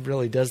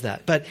really does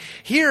that. But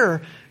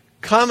here,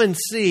 come and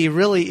see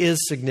really is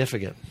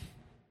significant.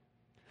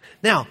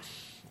 Now,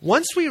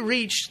 once we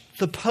reach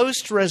the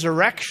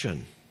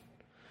post-resurrection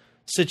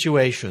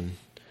situation,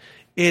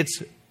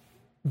 it's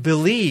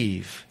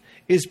believe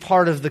is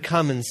part of the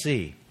come and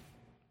see.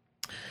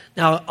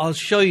 Now, I'll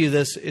show you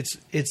this.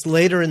 It's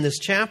later in this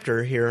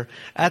chapter here.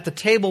 At the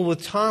table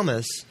with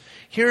Thomas,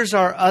 here's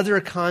our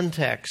other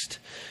context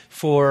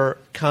for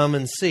come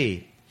and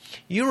see.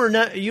 You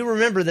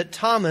remember that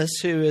Thomas,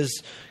 who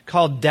is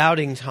called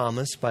Doubting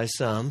Thomas by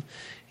some,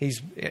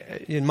 he's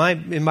in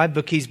my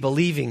book he's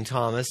Believing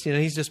Thomas.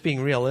 He's just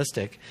being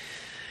realistic.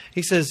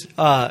 He says,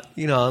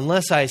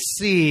 unless I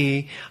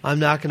see, I'm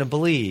not going to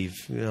believe.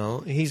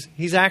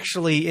 He's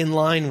actually in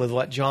line with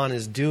what John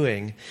is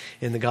doing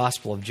in the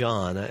Gospel of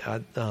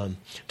John.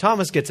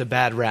 Thomas gets a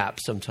bad rap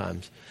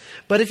sometimes.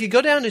 But if you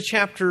go down to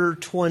chapter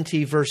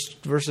 20,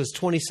 verses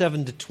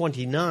 27 to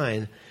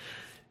 29,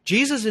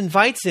 Jesus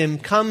invites him,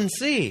 come and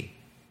see.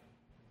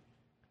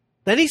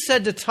 Then he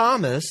said to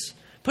Thomas,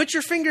 put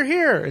your finger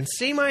here and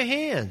see my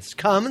hands.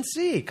 Come and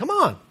see. Come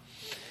on.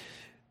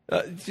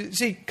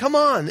 Come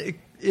on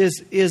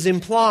is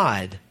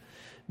implied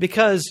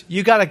because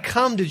you got to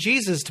come to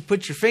Jesus to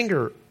put your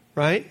finger,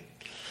 right?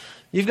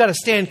 You've got to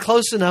stand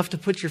close enough to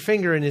put your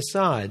finger in his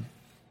side.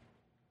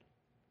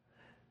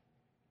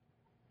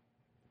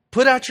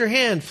 Put out your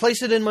hand,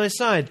 place it in my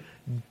side.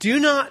 Do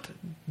not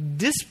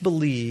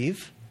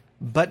disbelieve,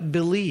 but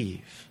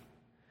believe.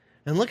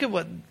 And look at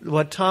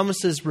what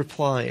Thomas's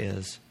reply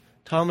is.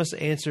 Thomas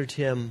answered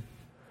him,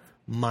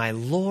 my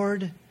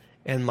Lord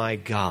and my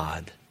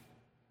God.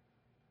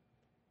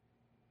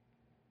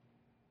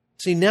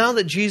 See, now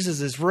that Jesus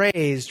is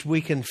raised,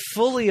 we can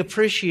fully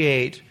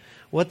appreciate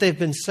what they've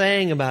been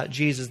saying about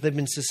Jesus. They've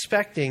been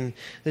suspecting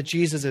that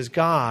Jesus is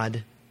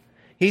God.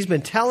 He's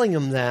been telling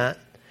them that.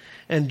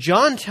 And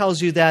John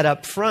tells you that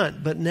up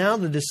front. But now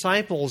the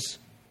disciples,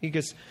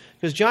 because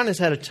John has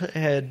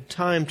had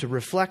time to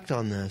reflect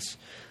on this,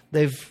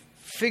 they've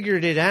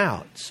figured it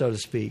out, so to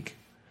speak.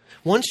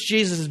 Once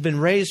Jesus has been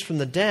raised from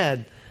the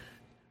dead,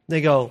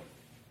 they go,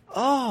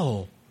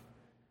 oh,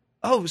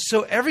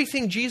 so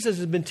everything Jesus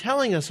has been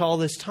telling us all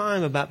this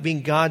time about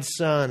being God's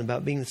Son,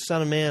 about being the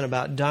Son of Man,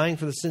 about dying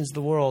for the sins of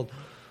the world,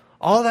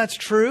 all that's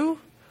true?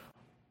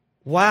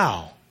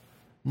 Wow.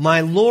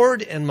 My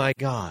Lord and my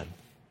God.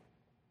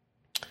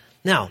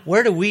 Now,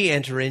 where do we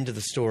enter into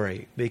the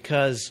story?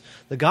 Because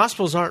the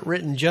Gospels aren't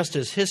written just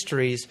as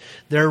histories.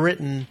 They're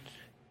written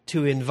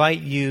to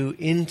invite you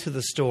into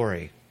the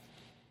story.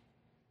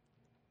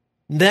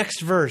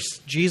 Next verse,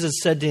 Jesus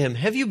said to him,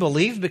 have you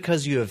believed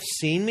because you have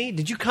seen me?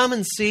 Did you come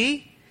and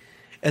see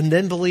and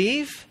then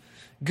believe?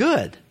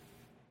 Good.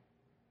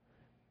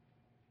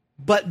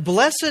 But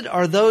blessed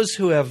are those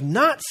who have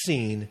not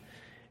seen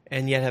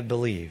and yet have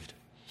believed.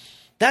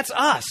 That's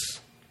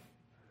us.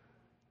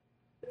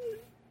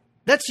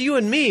 That's you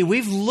and me.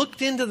 We've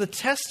looked into the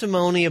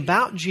testimony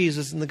about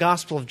Jesus in the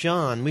Gospel of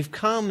John. We've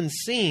come and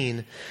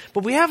seen,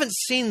 but we haven't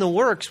seen the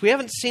works. We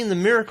haven't seen the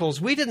miracles.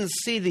 We didn't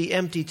see the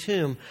empty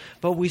tomb,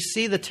 but we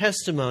see the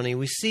testimony.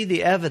 We see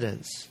the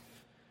evidence.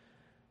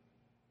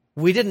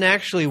 We didn't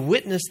actually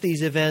witness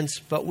these events,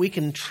 but we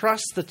can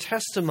trust the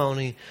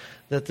testimony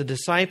that the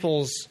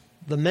disciples,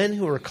 the men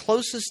who are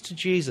closest to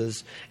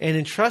Jesus and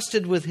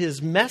entrusted with his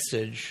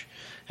message,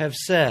 have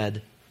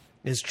said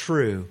is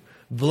true.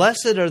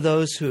 Blessed are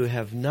those who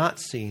have not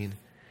seen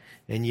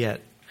and yet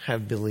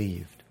have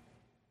believed.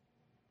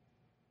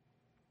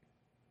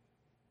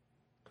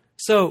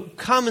 So,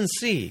 come and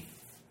see.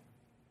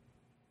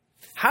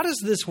 How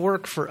does this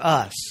work for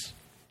us?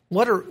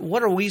 What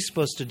are we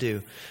supposed to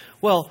do?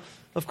 Well,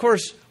 of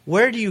course,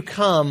 where do you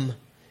come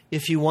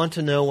if you want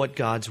to know what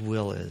God's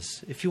will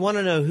is? If you want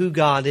to know who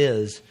God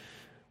is,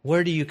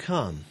 where do you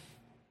come?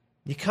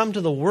 You come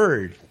to the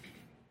Word.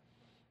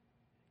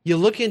 You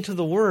look into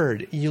the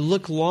Word. You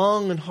look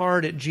long and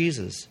hard at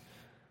Jesus.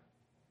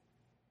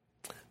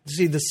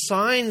 See, the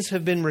signs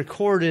have been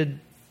recorded.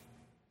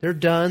 They're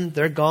done.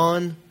 They're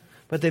gone.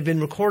 But they've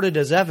been recorded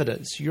as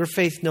evidence. Your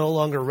faith no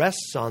longer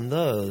rests on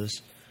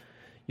those.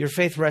 Your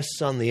faith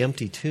rests on the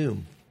empty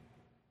tomb.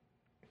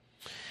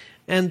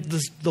 And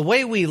the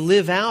way we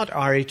live out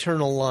our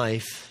eternal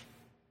life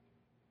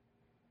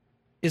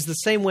is the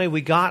same way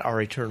we got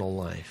our eternal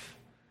life.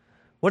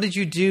 What did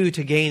you do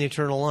to gain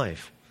eternal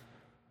life?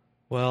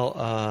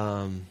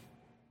 Well,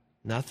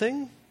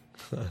 nothing?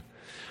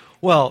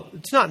 Well,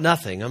 it's not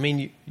nothing. I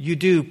mean, you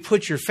do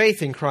put your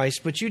faith in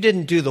Christ, but you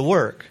didn't do the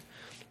work.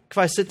 If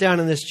I sit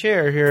down in this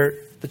chair here,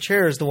 the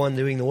chair is the one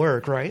doing the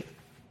work, right?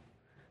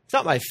 It's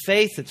not my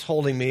faith that's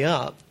holding me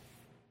up.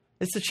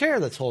 It's the chair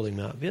that's holding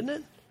me up, isn't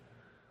it?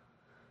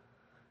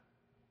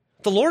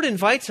 The Lord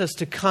invites us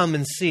to come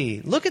and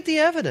see. Look at the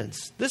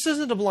evidence. This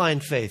isn't a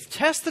blind faith.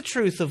 Test the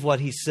truth of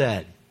what he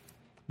said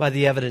by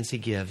the evidence he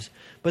gives,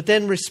 but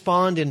then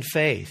respond in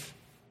faith.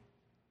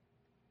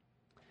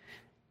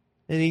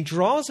 And he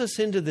draws us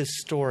into this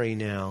story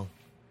now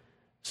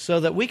so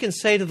that we can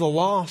say to the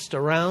lost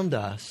around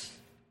us,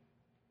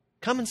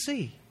 come and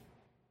see.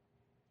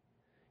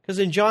 Because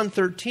in John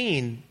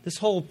 13, this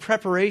whole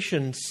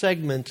preparation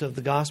segment of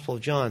the Gospel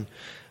of John,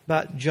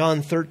 about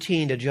John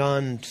 13 to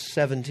John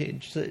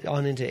 17,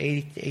 on into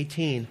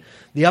 18,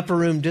 the upper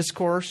room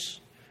discourse.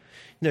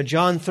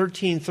 John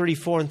 13,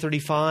 34 and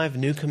 35,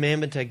 new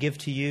commandment I give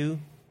to you,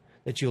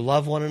 that you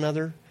love one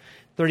another.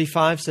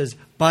 35 says,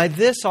 by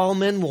this all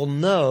men will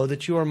know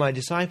that you are my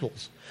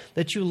disciples,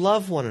 that you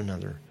love one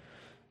another.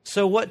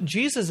 So what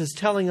Jesus is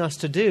telling us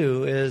to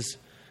do is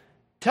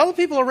tell the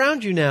people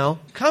around you now,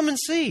 come and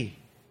see.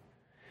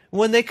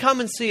 When they come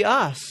and see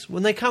us,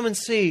 when they come and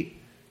see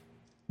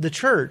the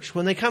church,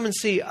 when they come and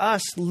see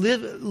us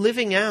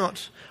living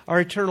out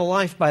our eternal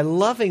life by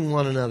loving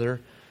one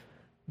another,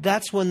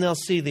 that's when they'll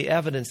see the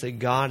evidence that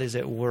God is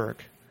at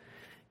work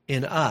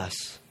in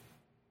us.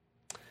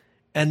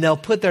 And they'll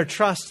put their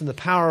trust in the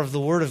power of the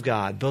Word of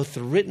God, both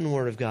the written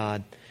Word of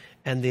God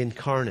and the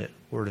incarnate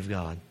Word of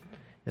God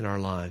in our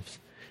lives.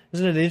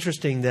 Isn't it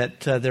interesting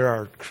that there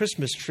are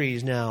Christmas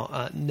trees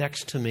now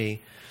next to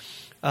me?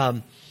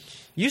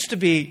 Used to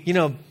be,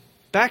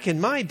 back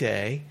in my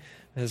day,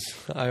 as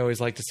I always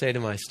like to say to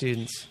my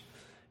students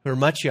who are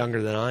much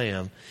younger than I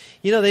am,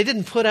 they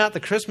didn't put out the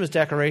Christmas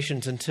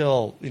decorations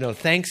until,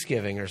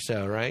 Thanksgiving or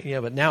so, right?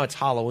 But now it's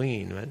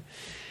Halloween, right?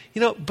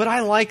 But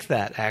I like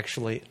that,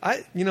 actually.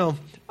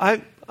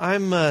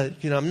 I'm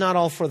not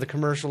all for the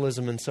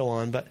commercialism and so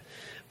on,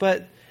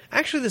 but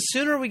actually the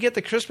sooner we get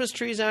the Christmas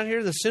trees out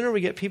here, the sooner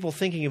we get people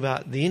thinking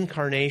about the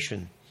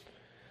incarnation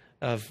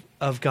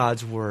of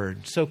God's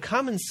Word. So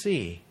come and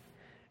see,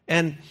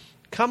 and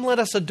come let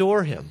us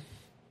adore Him.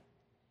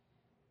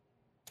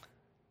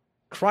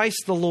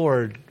 Christ the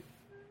Lord.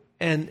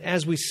 And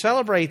as we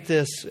celebrate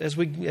this, as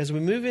we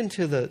move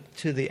into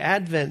the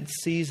Advent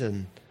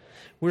season,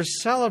 we're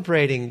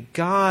celebrating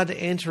God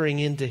entering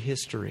into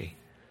history.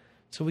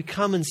 So we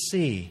come and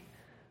see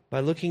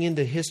by looking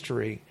into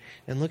history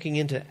and looking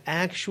into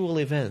actual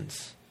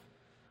events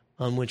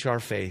on which our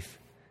faith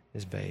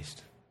is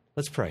based.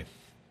 Let's pray.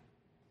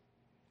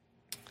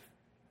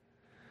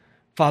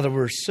 Father,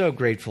 we're so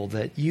grateful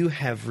that you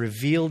have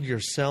revealed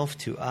yourself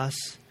to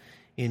us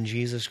in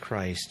Jesus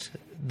Christ,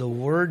 the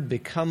Word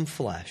become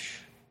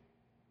flesh.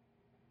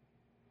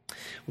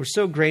 We're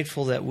so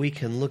grateful that we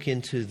can look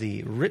into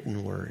the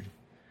written Word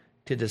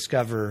to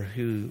discover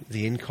who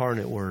the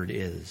incarnate Word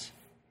is.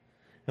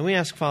 And we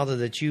ask, Father,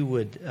 that you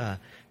would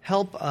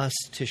help us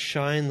to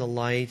shine the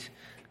light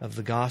of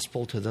the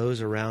gospel to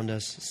those around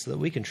us so that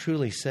we can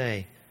truly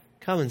say,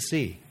 come and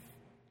see.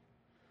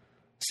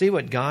 See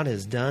what God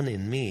has done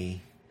in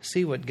me.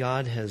 See what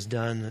God has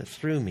done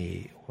through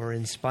me or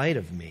in spite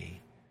of me.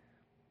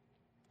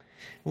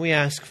 We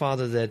ask,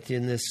 Father, that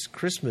in this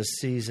Christmas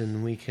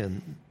season we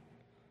can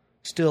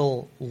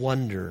still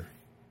wonder,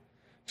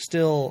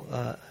 still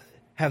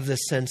have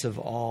this sense of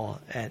awe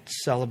at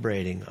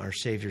celebrating our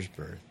Savior's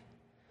birth.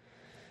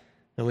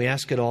 And we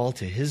ask it all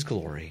to His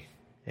glory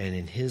and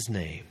in His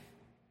name.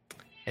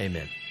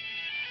 Amen.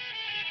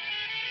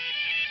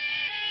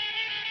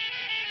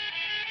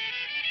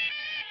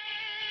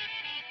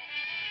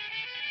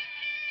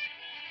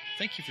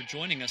 Thank you for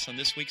joining us on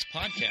this week's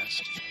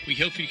podcast. We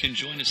hope you can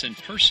join us in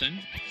person.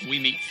 We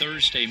meet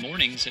Thursday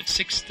mornings at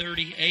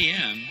 6:30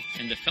 a.m.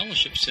 in the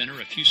Fellowship Center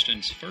of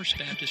Houston's First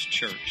Baptist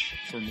Church.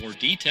 For more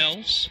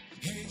details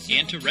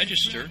and to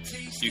register,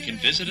 you can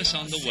visit us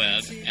on the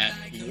web at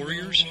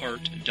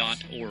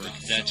warriorsheart.org.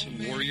 That's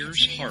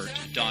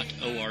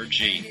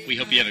warriorsheart.org. We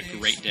hope you have a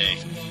great day.